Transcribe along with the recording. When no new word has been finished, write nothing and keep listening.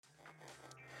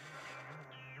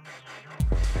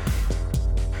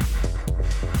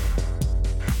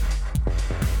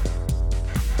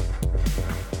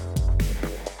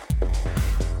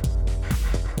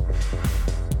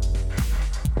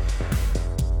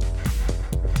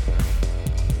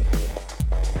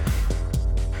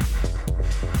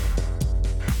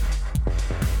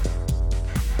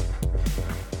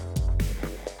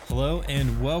Hello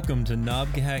and welcome to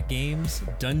Knobcat Games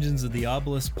Dungeons of the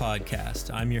Obelisk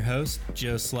podcast. I'm your host,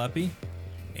 Joe Sleppy,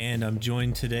 and I'm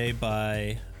joined today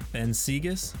by Ben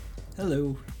Segas.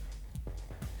 Hello.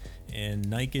 And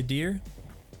Nika Deer.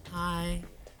 Hi.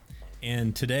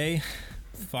 And today,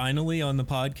 finally on the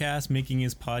podcast, making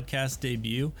his podcast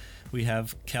debut, we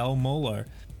have Kel Molar.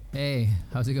 Hey,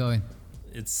 how's it going?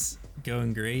 It's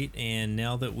going great, and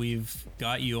now that we've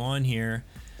got you on here,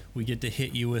 we get to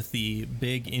hit you with the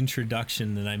big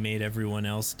introduction that I made everyone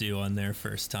else do on their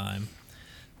first time.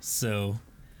 So,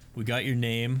 we got your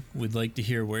name. We'd like to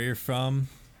hear where you're from,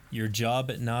 your job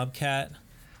at Knobcat,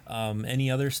 any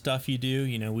other stuff you do.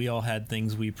 You know, we all had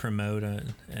things we promote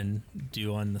and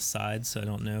do on the side, so I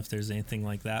don't know if there's anything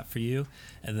like that for you.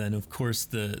 And then, of course,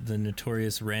 the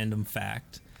notorious random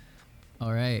fact.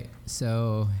 All right.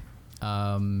 So,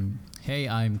 hey,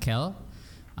 I'm Kel.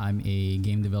 I'm a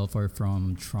game developer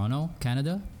from Toronto,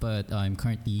 Canada, but I'm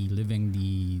currently living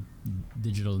the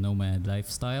digital nomad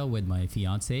lifestyle with my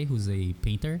fiance, who's a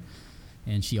painter,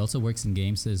 and she also works in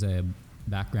games as a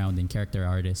background and character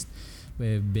artist.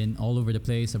 We've been all over the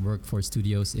place. I've worked for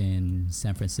studios in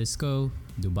San Francisco,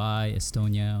 Dubai,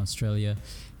 Estonia, Australia,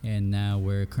 and now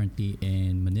we're currently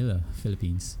in Manila,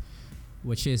 Philippines,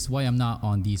 which is why I'm not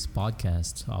on these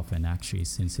podcasts often, actually,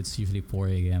 since it's usually 4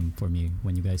 a.m. for me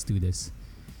when you guys do this.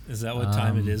 Is that what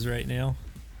time it is right now?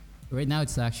 Right now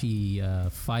it's actually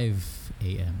 5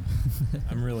 a.m.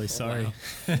 I'm really sorry.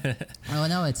 Oh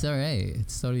no, it's all right.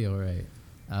 It's totally all right.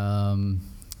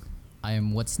 I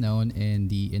am what's known in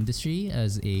the industry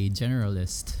as a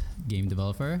generalist game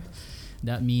developer.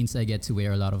 That means I get to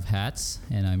wear a lot of hats,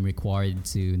 and I'm required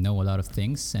to know a lot of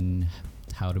things and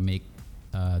how to make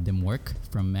them work,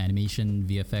 from animation,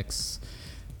 VFX,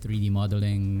 3D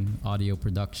modeling, audio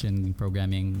production,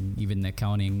 programming, even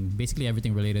accounting, basically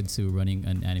everything related to running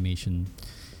an animation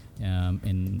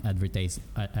in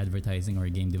advertising or a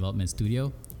game development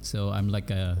studio. So I'm like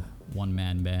a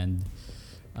one-man band.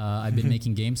 I've been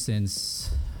making games since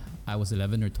I was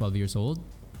 11 or 12 years old,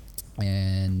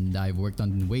 and I've worked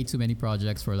on way too many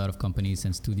projects for a lot of companies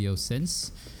and studios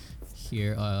since.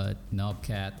 Here at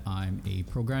Knobcat, I'm a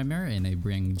programmer, and I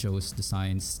bring Joe's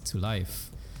designs to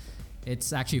life.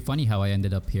 It's actually funny how I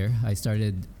ended up here. I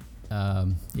started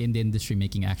in the industry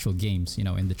making actual games, you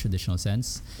know, in the traditional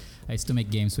sense. I used to make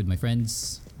games with my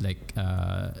friends, like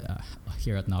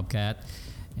here at Knobcat.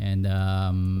 And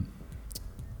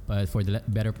but for the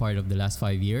better part of the last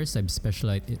 5 years, I've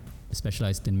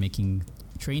specialized in making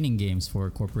training games for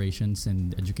corporations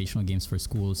and educational games for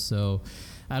schools. So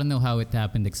I don't know how it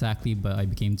happened exactly, but I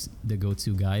became the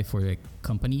go-to guy for like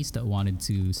companies that wanted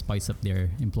to spice up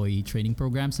their employee training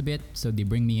programs a bit. So they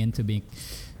bring me in to make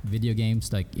video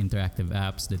games, like interactive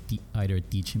apps that either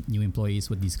teach new employees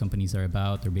what these companies are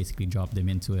about, or basically drop them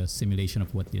into a simulation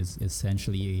of what is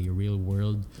essentially a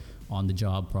real-world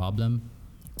on-the-job problem.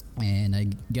 And I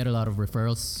get a lot of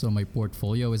referrals, so my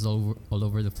portfolio is all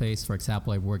over the place. For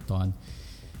example, I worked on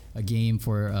a game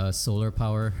for a solar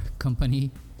power company,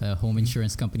 a home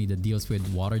insurance company that deals with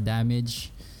water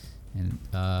damage, and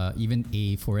even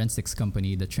a forensics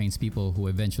company that trains people who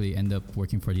eventually end up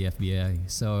working for the FBI.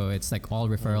 So it's like all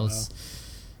referrals.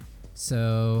 Oh,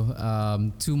 wow.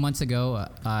 So 2 months ago,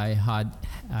 I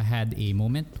had a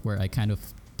moment where I kind of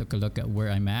took a look at where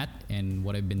I'm at and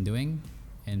what I've been doing,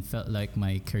 and felt like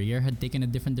my career had taken a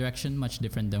different direction, much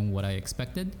different than what I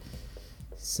expected.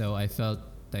 So I felt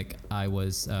like I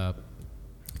was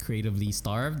creatively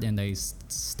starved, and I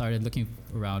started looking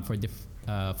around for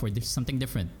something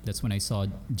different. That's when I saw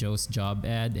Joe's job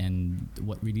ad, and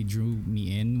what really drew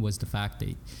me in was the fact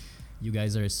that you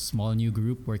guys are a small new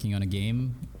group working on a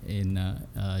game in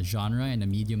a genre and a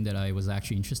medium that I was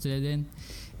actually interested in,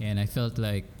 and I felt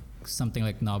like something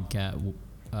like Knobcat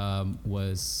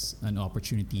was an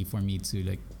opportunity for me to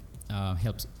like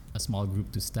help a small group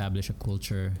to establish a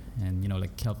culture and, you know,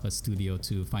 like help a studio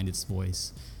to find its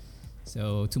voice.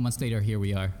 So 2 months later, here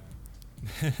we are.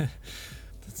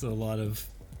 That's a lot of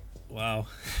wow.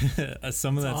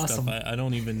 Some of that awesome stuff I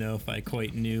don't even know if I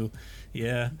quite knew.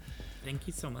 Yeah. Thank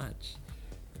you so much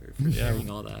for sharing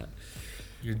all that.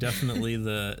 You're definitely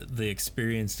the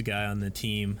experienced guy on the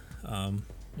team.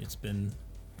 It's been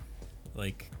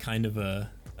like kind of a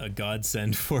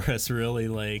godsend for us, really.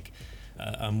 Like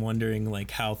I'm wondering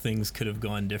like how things could have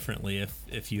gone differently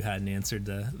if you hadn't answered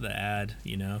the ad,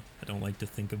 you know. I don't like to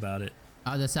think about it.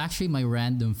 That's actually my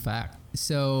random fact.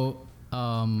 So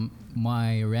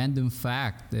my random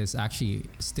fact is actually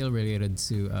still related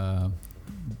to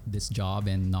this job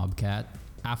in Knobcat.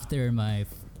 After my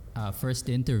first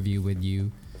interview with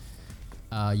you,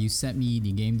 you sent me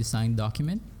the game design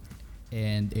document,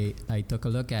 and I took a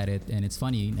look at it, and it's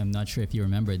funny. I'm not sure if you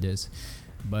remember this,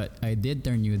 but I did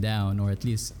turn you down, or at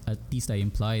least I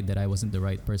implied that I wasn't the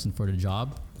right person for the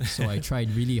job. So I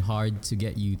tried really hard to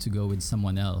get you to go with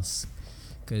someone else.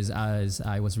 Because as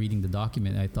I was reading the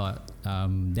document, I thought,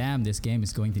 damn, this game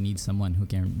is going to need someone who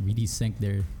can really sink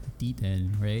their teeth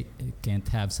in, right? It can't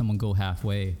have someone go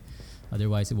halfway,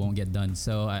 otherwise it won't get done.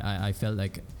 So I felt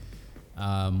like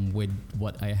with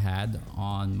what I had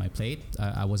on my plate,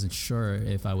 I wasn't sure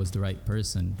if I was the right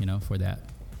person, for that.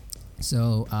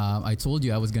 So I told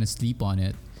you I was gonna sleep on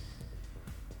it,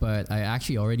 but I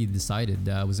actually already decided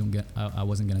that I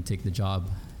wasn't gonna take the job.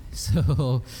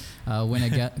 So when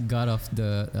I got off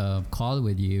the call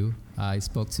with you, I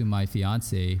spoke to my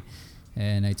fiance,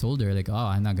 and I told her like, oh,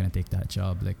 I'm not gonna take that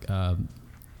job. Like the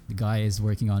guy is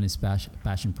working on his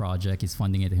passion project. He's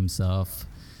funding it himself.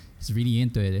 He's really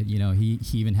into it.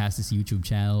 He even has this YouTube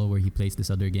channel where he plays this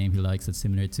other game he likes that's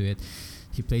similar to it.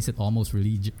 He plays it almost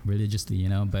religiously,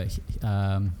 but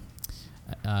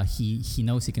he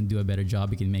knows he can do a better job.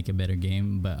 He can make a better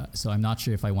game. But so I'm not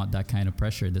sure if I want that kind of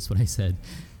pressure. That's what I said.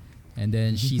 And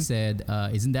then she said,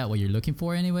 isn't that what you're looking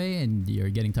for anyway? And you're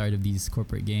getting tired of these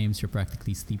corporate games. You're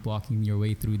practically sleepwalking your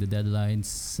way through the deadlines.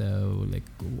 So like,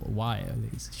 why?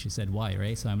 She said, why,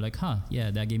 right? So I'm like,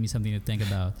 yeah, that gave me something to think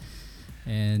about.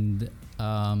 And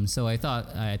so I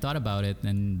thought about it,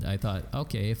 and I thought,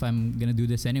 okay, if I'm gonna do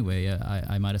this anyway,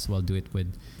 I might as well do it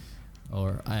with,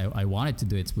 or I wanted to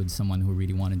do it with someone who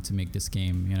really wanted to make this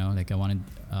game. Like I wanted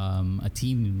a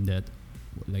team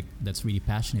that's really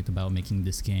passionate about making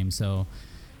this game. So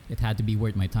it had to be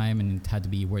worth my time, and it had to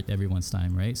be worth everyone's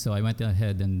time, right? So I went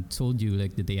ahead and told you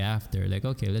like the day after, like,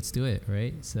 okay, let's do it,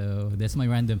 right? So that's my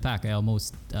random pack. I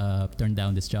almost turned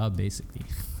down this job basically.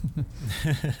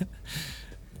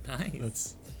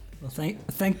 Nice. Well,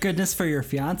 thank goodness for your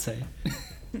fiance.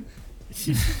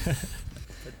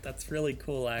 That's really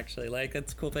cool, actually. Like,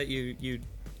 it's cool that you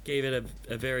gave it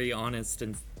a very honest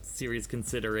and serious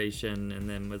consideration, and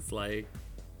then was like,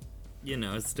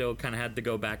 still kind of had to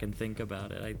go back and think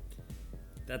about it.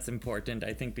 That's important,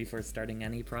 I think, before starting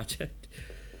any project.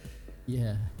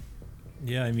 Yeah.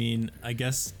 Yeah, I mean, I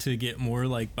guess to get more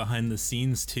like behind the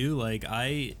scenes too, like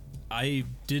I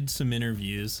did some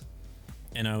interviews,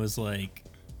 and I was like,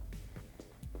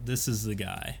 this is the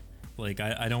guy. Like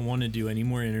I don't want to do any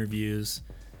more interviews.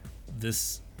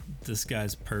 This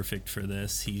guy's perfect for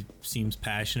this. He seems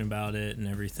passionate about it and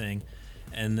everything.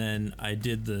 And then I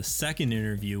did the second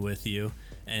interview with you,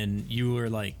 and you were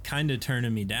like kind of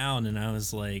turning me down, and I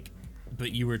was like,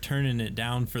 but you were turning it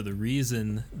down for the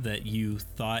reason that you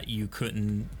thought you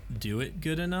couldn't do it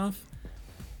good enough.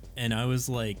 And I was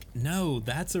like, no,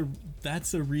 that's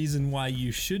a reason why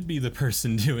you should be the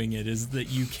person doing it, is that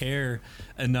you care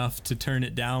enough to turn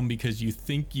it down because you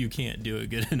think you can't do it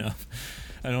good enough.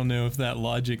 I don't know if that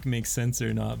logic makes sense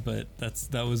or not, but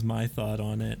that was my thought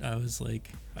on it. I was like,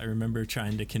 I remember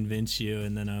trying to convince you,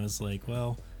 and then I was like,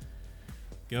 well,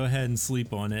 go ahead and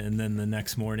sleep on it. And then the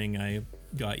next morning I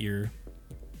got your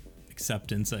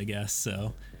acceptance, I guess.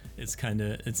 So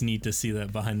it's neat to see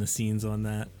that behind the scenes on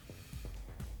that.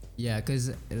 Yeah,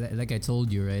 because like I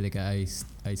told you, right? Like I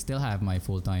still have my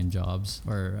full-time jobs,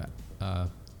 or a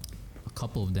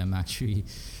couple of them actually.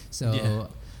 So yeah.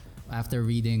 After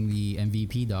reading the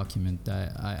MVP document,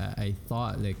 I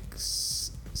thought like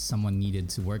someone needed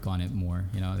to work on it more.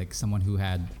 Like someone who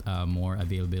had more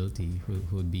availability,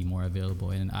 who would be more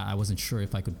available, and I wasn't sure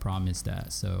if I could promise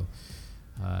that. So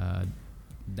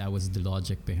that was the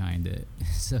logic behind it.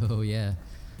 So yeah,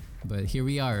 but here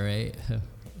we are, right?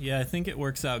 Yeah, I think it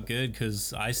works out good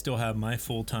because I still have my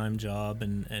full-time job,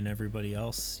 and everybody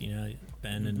else,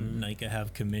 Ben and Nika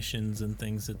have commissions and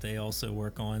things that they also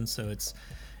work on. So it's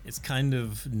kind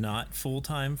of not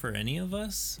full-time for any of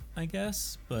us, I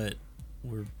guess, but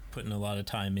we're putting a lot of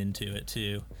time into it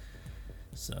too.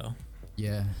 So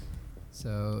yeah.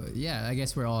 So yeah, I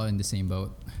guess we're all in the same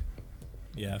boat.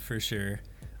 Yeah, for sure.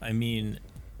 I mean,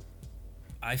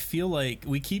 I feel like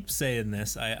we keep saying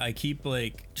this. I keep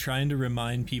like trying to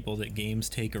remind people that games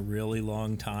take a really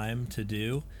long time to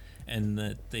do, and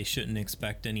that they shouldn't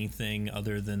expect anything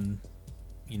other than,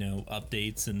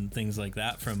 updates and things like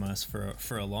that from us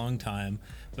for a long time.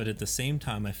 But at the same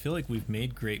time, I feel like we've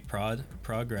made great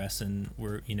progress, and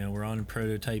we're on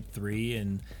prototype 3,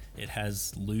 and it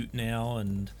has loot now,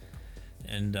 and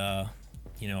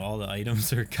all the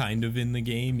items are kind of in the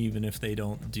game, even if they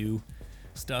don't do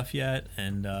stuff yet.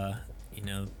 And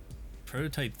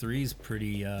prototype 3 is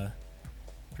pretty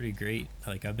great.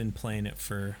 Like I've been playing it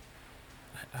for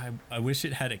I wish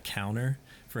it had a counter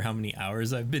for how many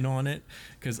hours I've been on it,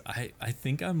 because I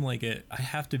think I'm like I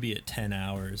have to be at 10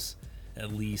 hours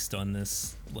at least on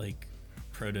this like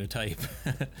prototype.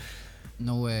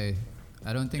 No way.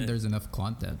 I don't think there's enough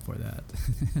content for that.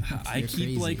 I You're keep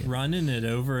crazy. like running it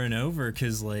over and over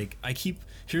because like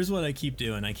here's what I keep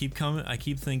doing. I keep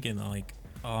thinking like,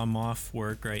 oh, I'm off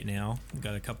work right now. I've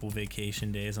got a couple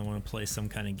vacation days. I want to play some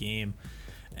kind of game,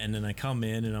 and then I come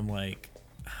in and I'm like,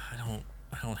 I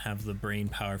don't have the brain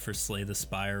power for Slay the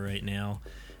Spire right now,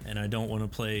 and I don't want to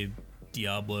play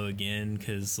Diablo again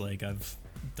because like I've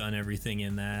done everything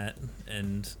in that,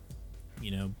 and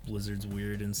you know Blizzard's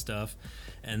weird and stuff.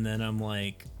 And then I'm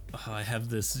like, oh, I have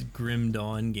this Grim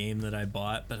Dawn game that I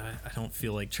bought, but I don't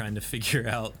feel like trying to figure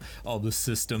out all the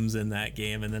systems in that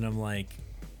game. And then I'm like,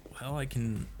 well, I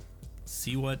can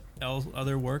see what else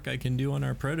other work I can do on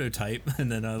our prototype.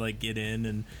 And then I like get in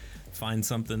and find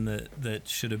something that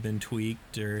should have been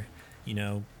tweaked, or you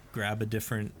know, grab a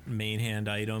different main hand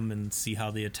item and see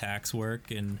how the attacks work.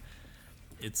 And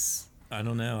it's, I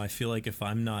don't know, I feel like if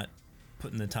I'm not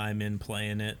putting the time in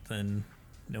playing it, then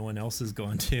no one else is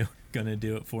gonna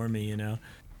do it for me, you know.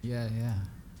 Yeah.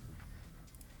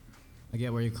 I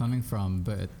get where you're coming from,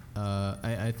 but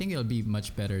I think it'll be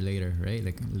much better later, right?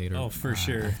 Like later. Oh, for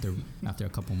sure. After a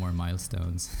couple more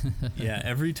milestones. Yeah,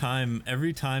 every time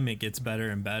it gets better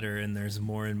and better, and there's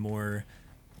more and more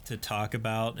to talk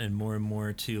about and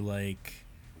more to like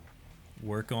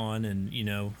work on, and you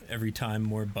know, every time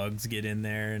more bugs get in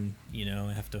there, and you know,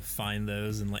 I have to find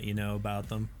those and let you know about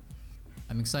them.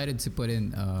 I'm excited to put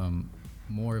in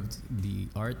more of the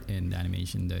art and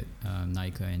animation that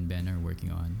Nika and Ben are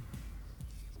working on,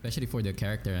 especially for the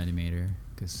character animator,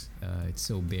 because it's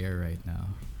so bare right now.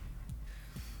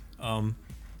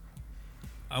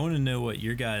 I want to know what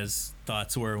your guys'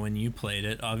 thoughts were when you played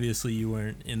it. Obviously, you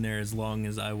weren't in there as long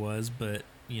as I was, but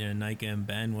you know, Nika and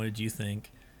Ben, what did you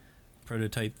think?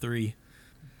 Prototype 3.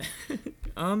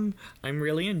 I'm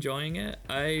really enjoying it.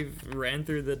 I've ran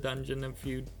through the dungeon a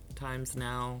few times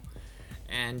now,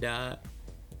 and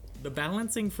the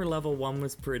balancing for level 1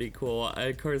 was pretty cool.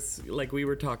 Of course, like we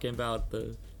were talking about,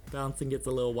 the balancing gets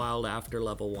a little wild after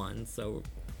level 1, so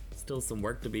still some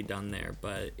work to be done there,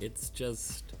 but it's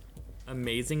just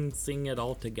amazing seeing it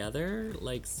all together,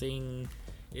 like seeing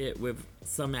it with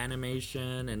some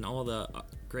animation and all the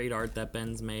great art that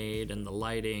Ben's made, and the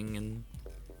lighting, and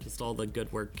just all the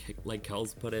good work like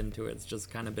Kel's put into it. It's just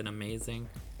kind of been amazing.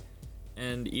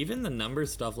 And even the number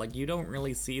stuff, like you don't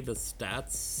really see the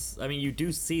stats. I mean, you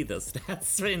do see the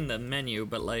stats in the menu,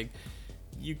 but like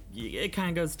it kind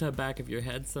of goes to the back of your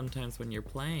head sometimes when you're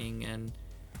playing.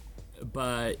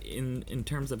 But in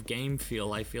terms of game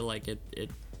feel, I feel like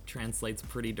it translates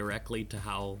pretty directly to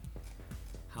how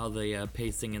the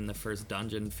pacing in the first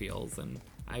dungeon feels, and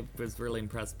I was really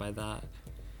impressed by that.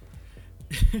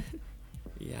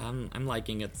 Yeah, I'm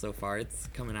liking it so far. It's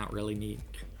coming out really neat.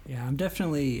 Yeah, I'm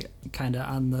definitely kind of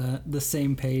on the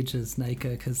same page as Nika,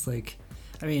 because like,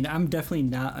 I mean, I'm definitely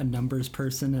not a numbers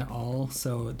person at all,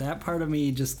 so that part of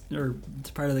me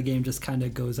part of the game just kind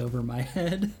of goes over my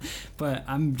head. But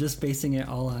I'm just basing it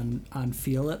all on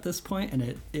feel at this point,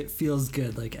 and it feels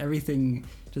good. Like everything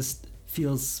just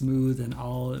feels smooth, and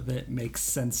all of it makes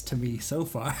sense to me so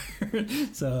far.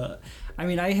 So, I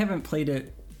mean, I haven't played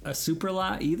it a super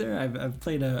lot either. I've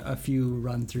played a few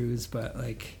run-throughs, but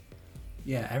like,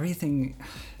 yeah, everything,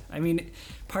 I mean,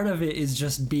 part of it is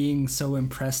just being so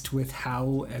impressed with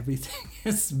how everything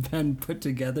has been put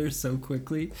together so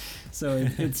quickly. So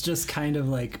it's just kind of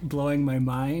like blowing my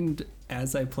mind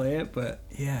as I play it. But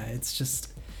yeah, it just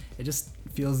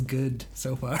feels good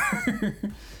so far.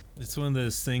 It's one of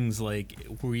those things like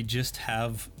where we just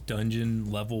have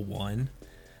dungeon level 1.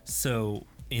 So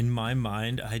in my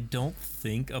mind, I don't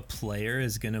think a player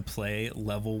is going to play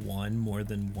level 1 more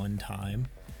than one time.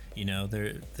 You know,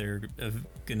 they're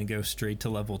going to go straight to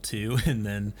level 2, and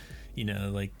then, you know,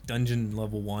 like dungeon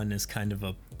level 1 is kind of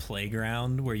a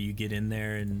playground where you get in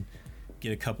there and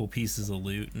get a couple pieces of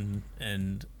loot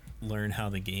and learn how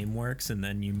the game works, and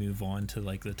then you move on to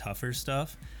like the tougher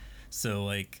stuff. So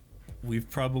like we've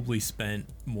probably spent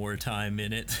more time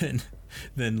in it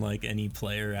than like any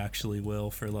player actually will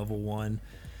for level 1,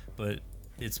 but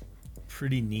it's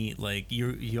pretty neat. Like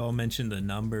you all mentioned the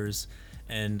numbers,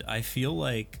 and I feel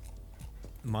like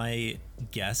my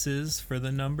guesses for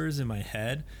the numbers in my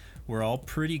head were all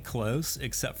pretty close,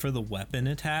 except for the weapon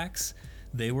attacks.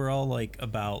 They were all like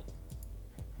about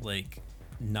like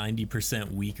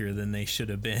 90% weaker than they should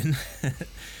have been.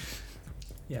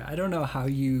 Yeah, I don't know how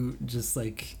you just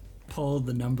like pull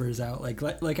the numbers out.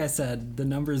 Like I said, the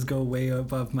numbers go way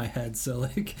above my head. So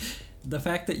like the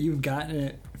fact that you've gotten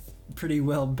it pretty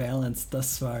well balanced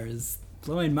thus far is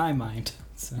blowing my mind.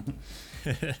 So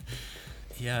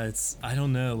Yeah, it's, I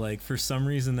don't know, like for some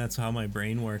reason that's how my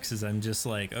brain works, is I'm just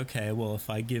like, okay, well if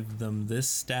I give them this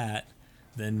stat,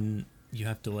 then you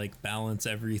have to like balance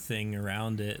everything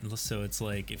around it. And so it's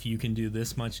like, if you can do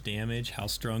this much damage, how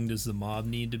strong does the mob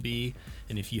need to be?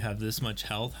 And if you have this much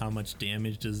health, how much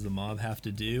damage does the mob have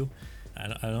to do? I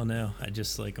don't know. I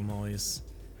just like, I'm always,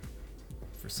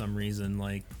 for some reason,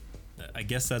 like, I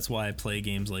guess that's why I play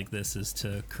games like this, is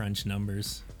to crunch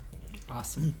numbers.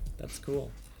 Awesome. That's cool.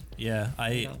 Yeah,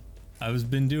 I was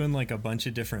been doing like a bunch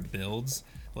of different builds.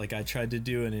 Like I tried to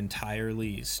do an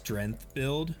entirely strength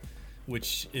build,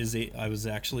 which is I was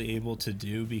actually able to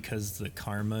do because the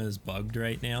karma is bugged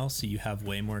right now, so you have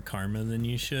way more karma than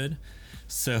you should.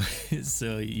 So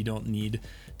so you don't need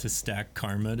to stack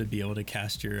karma to be able to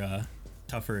cast your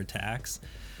tougher attacks.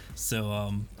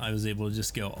 So I was able to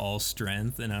just go all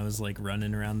strength, and I was like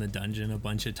running around the dungeon a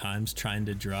bunch of times trying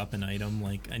to drop an item.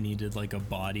 Like I needed like a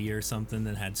body or something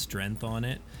that had strength on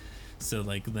it. So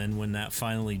like then when that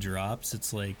finally drops,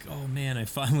 it's like, oh man, I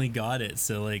finally got it.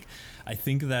 So like I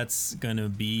think that's gonna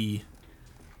be,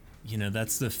 you know,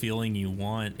 that's the feeling you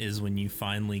want, is when you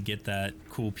finally get that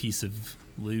cool piece of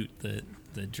loot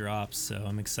that drops. So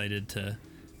I'm excited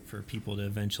for people to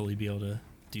eventually be able to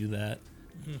do that.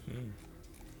 Mm-hmm.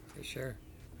 For sure.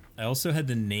 I also had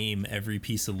to name every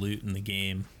piece of loot in the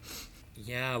game.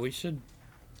 Yeah, we should.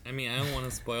 I mean, I don't want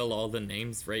to spoil all the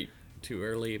names right too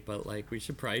early, but like we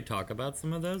should probably talk about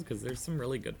some of those because there's some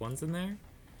really good ones in there.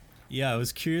 Yeah, I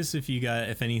was curious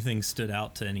if anything stood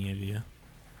out to any of you.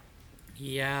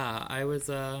 Yeah, I was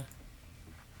well,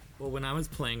 when I was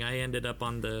playing, I ended up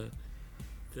on the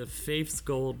Faith's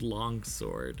Gold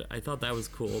longsword. I thought that was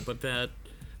cool, but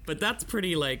that's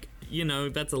pretty, like, you know,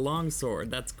 that's a longsword.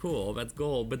 That's cool. That's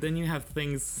gold. But then you have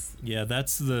things. Yeah,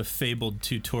 that's the fabled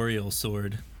tutorial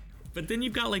sword. But then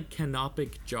you've got like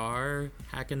Canopic Jar,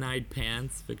 Hackneyed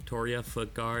Pants, Victoria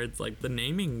Foot Guards. Like the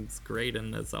naming's great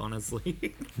in this,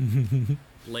 honestly.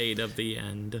 Blade of the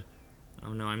End.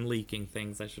 Oh no, I'm leaking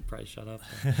things. I should probably shut up.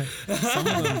 Some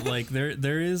of them, like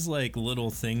there is like little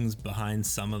things behind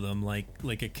some of them. Like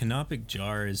a Canopic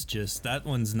Jar is just, that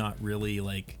one's not really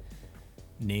like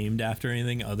named after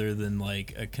anything other than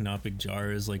like a Canopic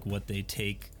Jar is like what they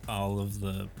take all of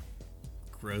the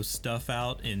gross stuff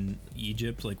out in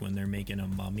Egypt, like when they're making a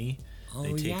mummy.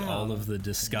 They take all of the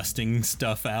disgusting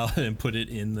stuff out and put it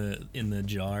in the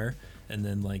jar and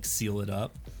then like seal it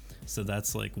up. So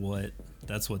that's like what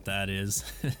that is.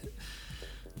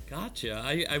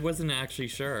 Gotcha. I wasn't actually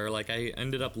sure. Like I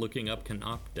ended up looking up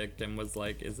Canoptic and was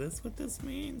like, is this what this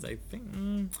means? I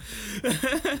think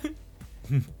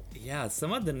yeah,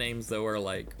 some of the names though are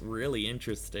like really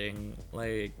interesting.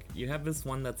 Like you have this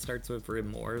one that starts with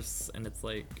Remorse, and it's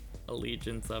like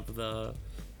allegiance of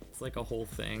it's like a whole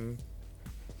thing,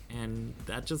 and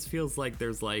that just feels like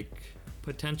there's like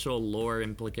potential lore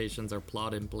implications or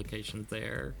plot implications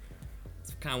there.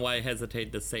 It's kind of why I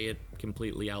hesitate to say it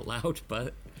completely out loud,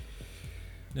 but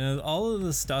now all of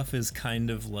the stuff is kind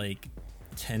of like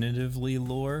tentatively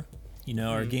lore. You know,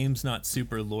 our game's not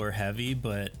super lore heavy,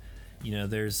 but you know,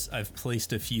 I've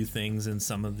placed a few things in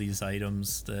some of these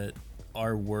items that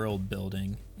are world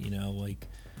building. You know, like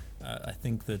I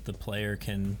think that the player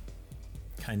can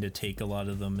kind of take a lot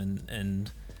of them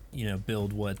and you know,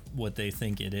 build what they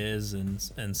think it is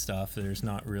and stuff. There's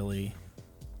not really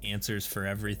answers for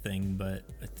everything, but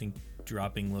I think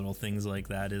dropping little things like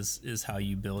that is how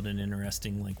you build an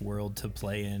interesting like world to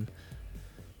play in.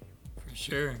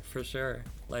 For sure.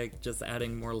 Like just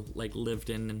adding more like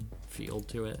lived in feel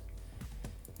to it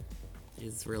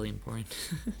is really important.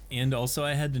 And also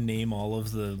I had to name all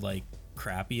of the like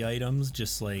crappy items,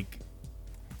 just like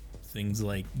things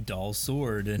like doll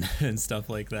sword and stuff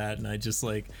like that, and I just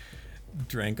like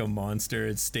drank a monster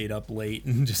and stayed up late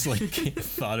and just like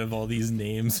thought of all these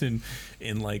names in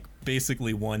like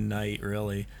basically one night,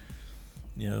 really.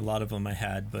 You know, a lot of them I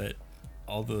had, but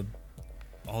all the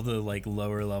like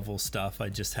lower level stuff I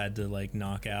just had to like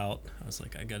knock out. I was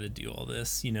like, I gotta do all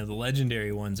this. You know, the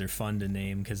legendary ones are fun to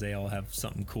name because they all have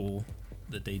something cool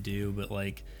that they do, but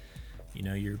like, you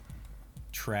know, your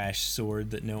trash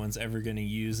sword that no one's ever gonna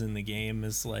use in the game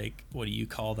is like, what do you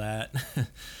call that?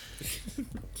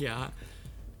 Yeah,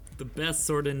 the best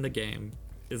sword in the game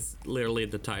is literally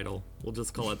the title. We'll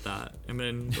just call it that. And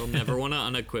then they'll never want to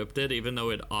unequip it, even though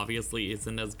it obviously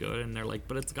isn't as good. And they're like,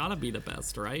 but it's gotta be the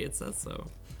best, right? It says so.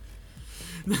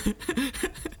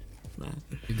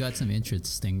 You got some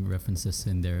interesting references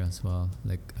in there as well,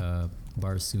 like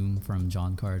Barsoom from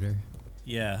John Carter.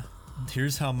 Yeah,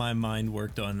 here's how my mind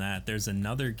worked on that. There's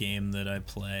another game that I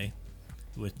play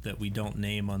that we don't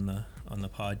name on the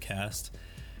podcast,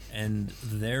 and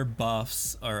their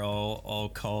buffs are all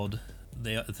called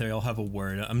they all have a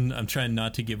word. I'm trying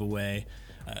not to give away.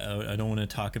 I don't want to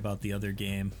talk about the other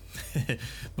game,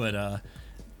 but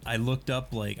I looked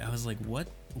up, like, I was like, what?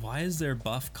 Why is their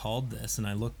buff called this? And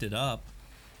I looked it up,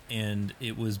 and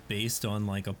it was based on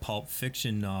like a Pulp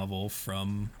Fiction novel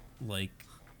from like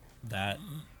that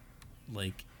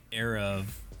like era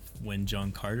of when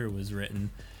John Carter was written.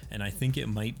 And I think it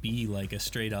might be like a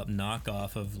straight up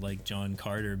knockoff of like John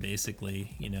Carter,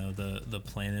 basically. You know, the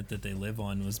planet that they live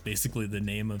on was basically the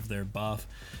name of their buff.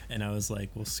 And I was like,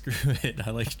 well, screw it.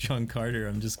 I like John Carter.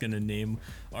 I'm just going to name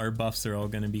our buffs. Are all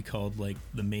going to be called, like,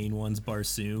 the main one's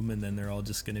Barsoom, and then they're all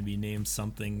just going to be named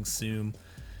something Soom.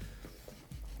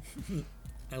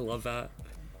 I love that.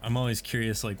 I'm always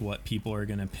curious, like, what people are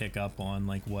going to pick up on,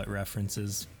 like, what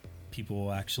references people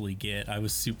will actually get. I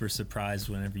was super surprised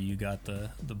whenever you got the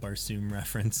Barsoom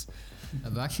reference.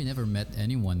 I've actually never met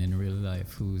anyone in real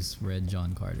life who's read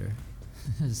John Carter.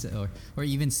 or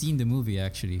even seen the movie,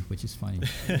 actually, which is funny.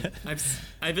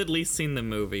 I've at least seen the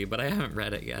movie, but I haven't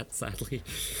read it yet, sadly.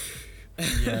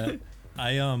 Yeah.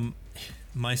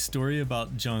 My story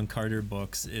about John Carter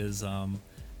books is,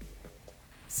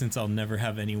 since I'll never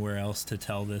have anywhere else to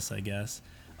tell this, I guess,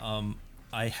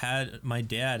 my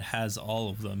dad has all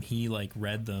of them. He like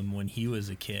read them when he was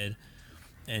a kid,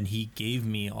 and he gave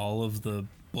me all of the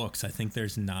books. I think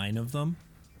there's 9 of them,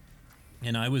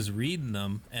 and I was reading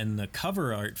them, and the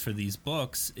cover art for these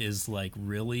books is like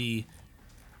really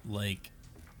like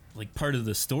part of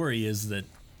the story is that,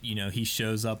 you know, he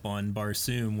shows up on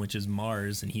Barsoom, which is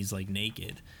Mars, and he's like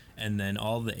naked, and then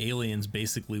all the aliens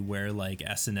basically wear like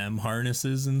S&M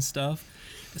harnesses and stuff.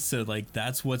 So like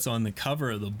that's what's on the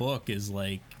cover of the book, is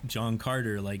like John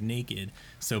Carter like naked.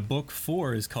 So book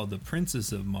 4 is called The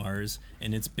Princess of Mars,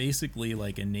 and it's basically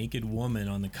like a naked woman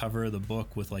on the cover of the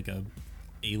book with like a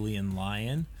alien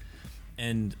lion.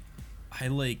 And I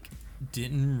like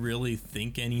didn't really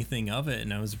think anything of it,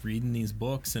 and I was reading these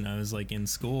books, and I was like in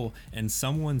school, and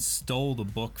someone stole the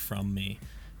book from me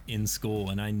in school,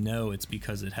 and I know it's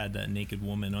because it had that naked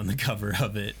woman on the cover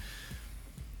of it.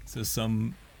 So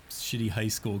some shitty high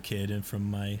school kid and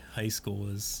from my high school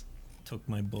took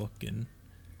my book and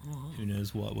who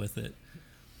knows what with it.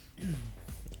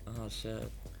 Oh shit.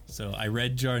 So I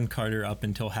read John Carter up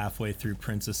until halfway through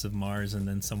Princess of Mars, and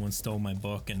then someone stole my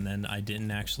book, and then I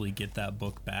didn't actually get that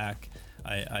book back.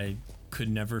 I could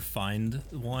never find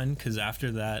one, because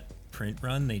after that print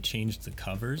run they changed the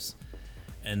covers,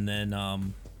 and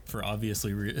then for obvious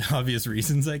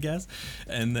reasons, I guess.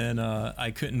 And then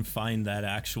I couldn't find that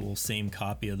actual same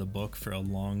copy of the book for a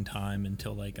long time,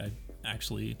 until like I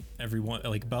actually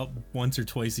like about once or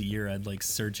twice a year I'd like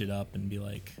search it up and be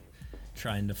like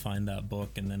trying to find that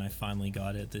book, and then I finally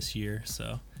got it this year.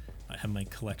 So I have my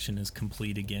collection is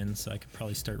complete again, so I could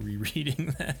probably start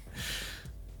rereading that.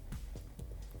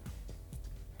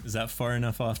 Is that far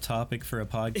enough off topic for a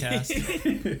podcast?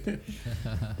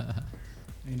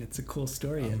 I mean, it's a cool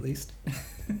story, at least.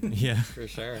 Yeah, For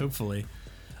sure. hopefully.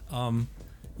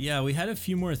 Yeah, we had a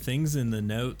few more things in the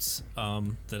notes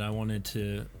that I wanted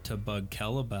to bug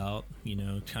Kel about, you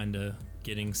know, kind of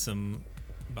getting some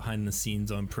behind the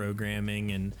scenes on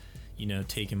programming and, you know,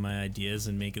 taking my ideas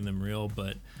and making them real.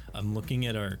 But I'm looking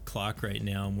at our clock right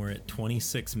now, and we're at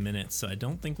 26 minutes, so I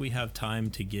don't think we have time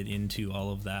to get into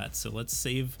all of that. So let's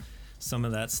save some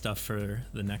of that stuff for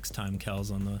the next time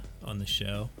Kel's on the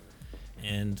show.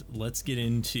 And let's get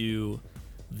into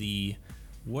the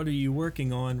what are you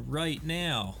working on right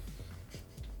now?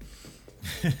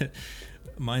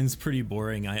 Mine's pretty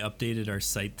boring. I updated our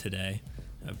site today.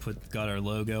 I got our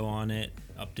logo on it,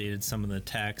 updated some of the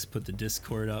text, put the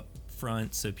Discord up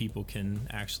front so people can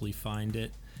actually find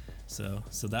it. So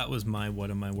that was my what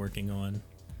am I working on.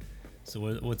 So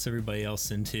what's everybody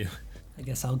else into? I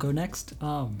guess I'll go next.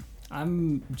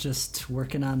 I'm just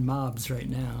working on mobs right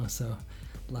now, so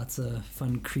lots of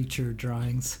fun creature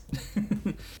drawings.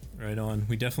 Right on.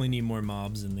 We definitely need more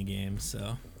mobs in the game,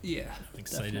 so Yeah, I'm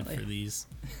excited definitely. for these.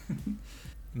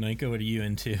 Micah, what are you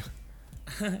into?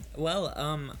 Well,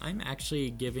 I'm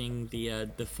actually giving the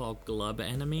default glub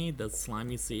enemy, the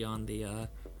slime you see on the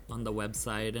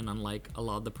website and on like a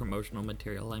lot of the promotional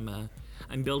material.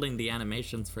 I'm building the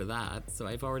animations for that. So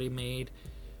I've already made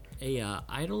a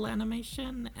idle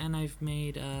animation, and I've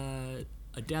made a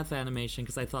death animation,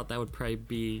 because I thought that would probably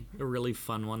be a really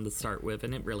fun one to start with,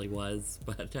 and it really was.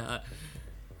 But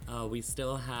we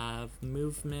still have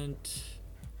movement,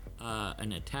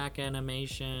 an attack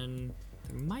animation.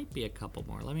 There might be a couple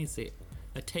more. Let me see.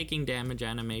 A taking damage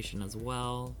animation as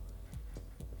well.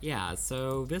 Yeah,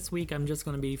 so this week I'm just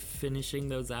going to be finishing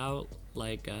those out.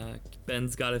 Like,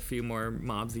 Ben's got a few more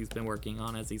mobs he's been working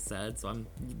on, as he said, so I'm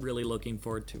really looking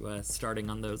forward to starting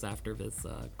on those after this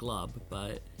glub.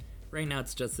 But right now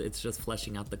it's just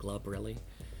fleshing out the glub, really.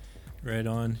 Right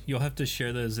on. You'll have to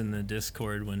share those in the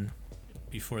Discord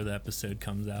before the episode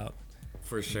comes out.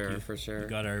 For sure. We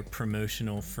got our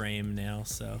promotional frame now,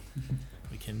 so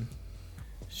we can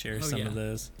share some of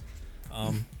those.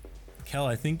 Kel,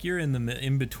 I think you're in the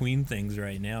in between things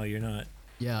right now. You're not.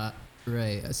 Yeah,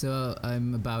 right. So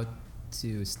I'm about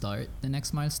to start the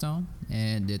next milestone,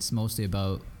 and it's mostly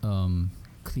about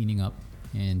cleaning up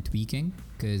and tweaking,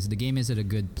 because the game is at a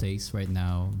good place right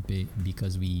now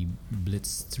because we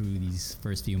blitzed through these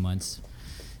first few months,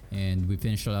 and we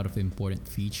finished a lot of important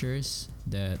features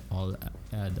that all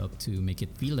add up to make it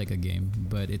feel like a game,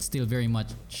 but it's still very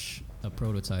much a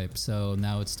prototype. So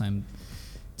now it's time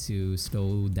to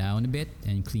slow down a bit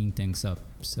and clean things up.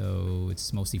 So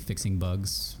it's mostly fixing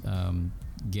bugs,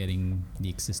 getting the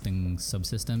existing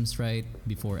subsystems right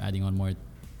before adding on more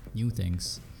new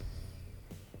things.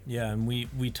 Yeah, and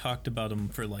we talked about them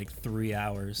for like 3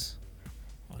 hours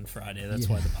on Friday. That's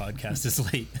why the podcast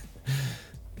is late.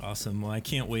 Awesome. Well, I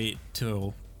can't wait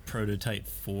till prototype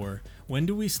 4. When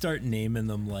do we start naming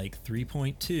them like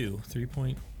 3.2,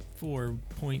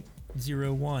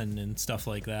 3.4.01 and stuff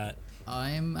like that?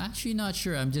 I'm actually not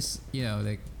sure. I'm just,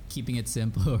 like keeping it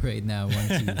simple right now.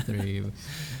 1, 2, 3.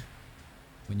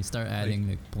 When you start adding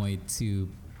like 0.2,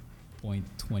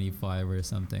 0.25 or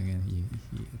something, and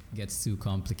it gets too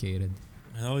complicated.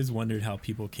 I always wondered how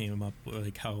people came up,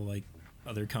 like how like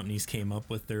other companies came up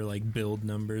with their like build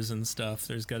numbers and stuff.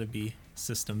 There's got to be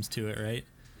systems to it, right?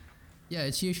 Yeah,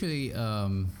 it's usually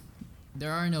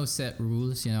there are no set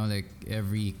rules. Like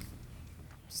every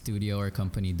studio or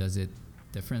company does it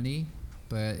differently.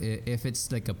 But if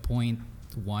it's like a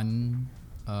 0.1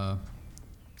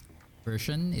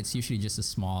 version, it's usually just a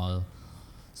small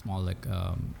like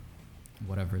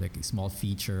whatever, like a small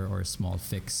feature or a small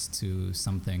fix to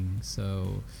something.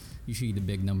 So usually the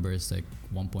big numbers like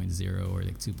 1.0 or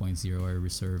like 2.0 are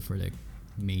reserved for like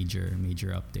major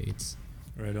updates.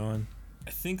 Right on.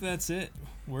 I think that's it.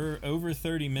 We're over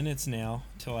 30 minutes now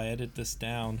till I edit this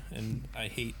down, and I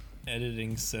hate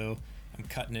editing, so I'm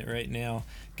cutting it right now.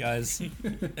 Guys,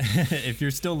 if you're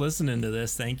still listening to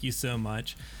this, thank you so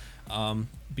much.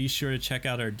 Be sure to check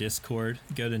out our Discord.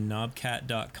 Go to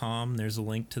knobcat.com. There's a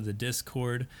link to the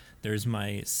Discord. There's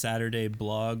my Saturday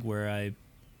blog where I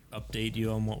update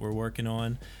you on what we're working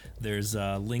on. There's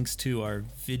links to our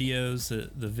videos,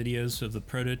 the videos of the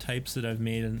prototypes that I've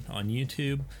made on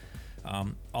YouTube.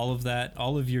 All of that,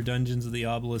 all of your Dungeons of the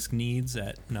Obelisk needs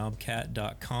at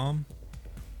knobcat.com.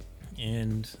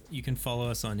 And you can follow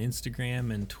us on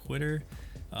Instagram and Twitter,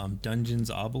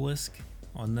 Dungeons Obelisk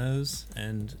on those.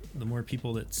 And the more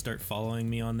people that start following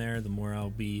me on there, the more I'll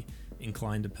be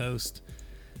inclined to post.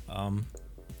 I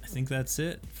think that's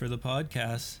it for the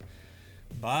podcast.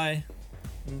 Bye.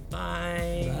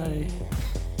 Bye. Bye.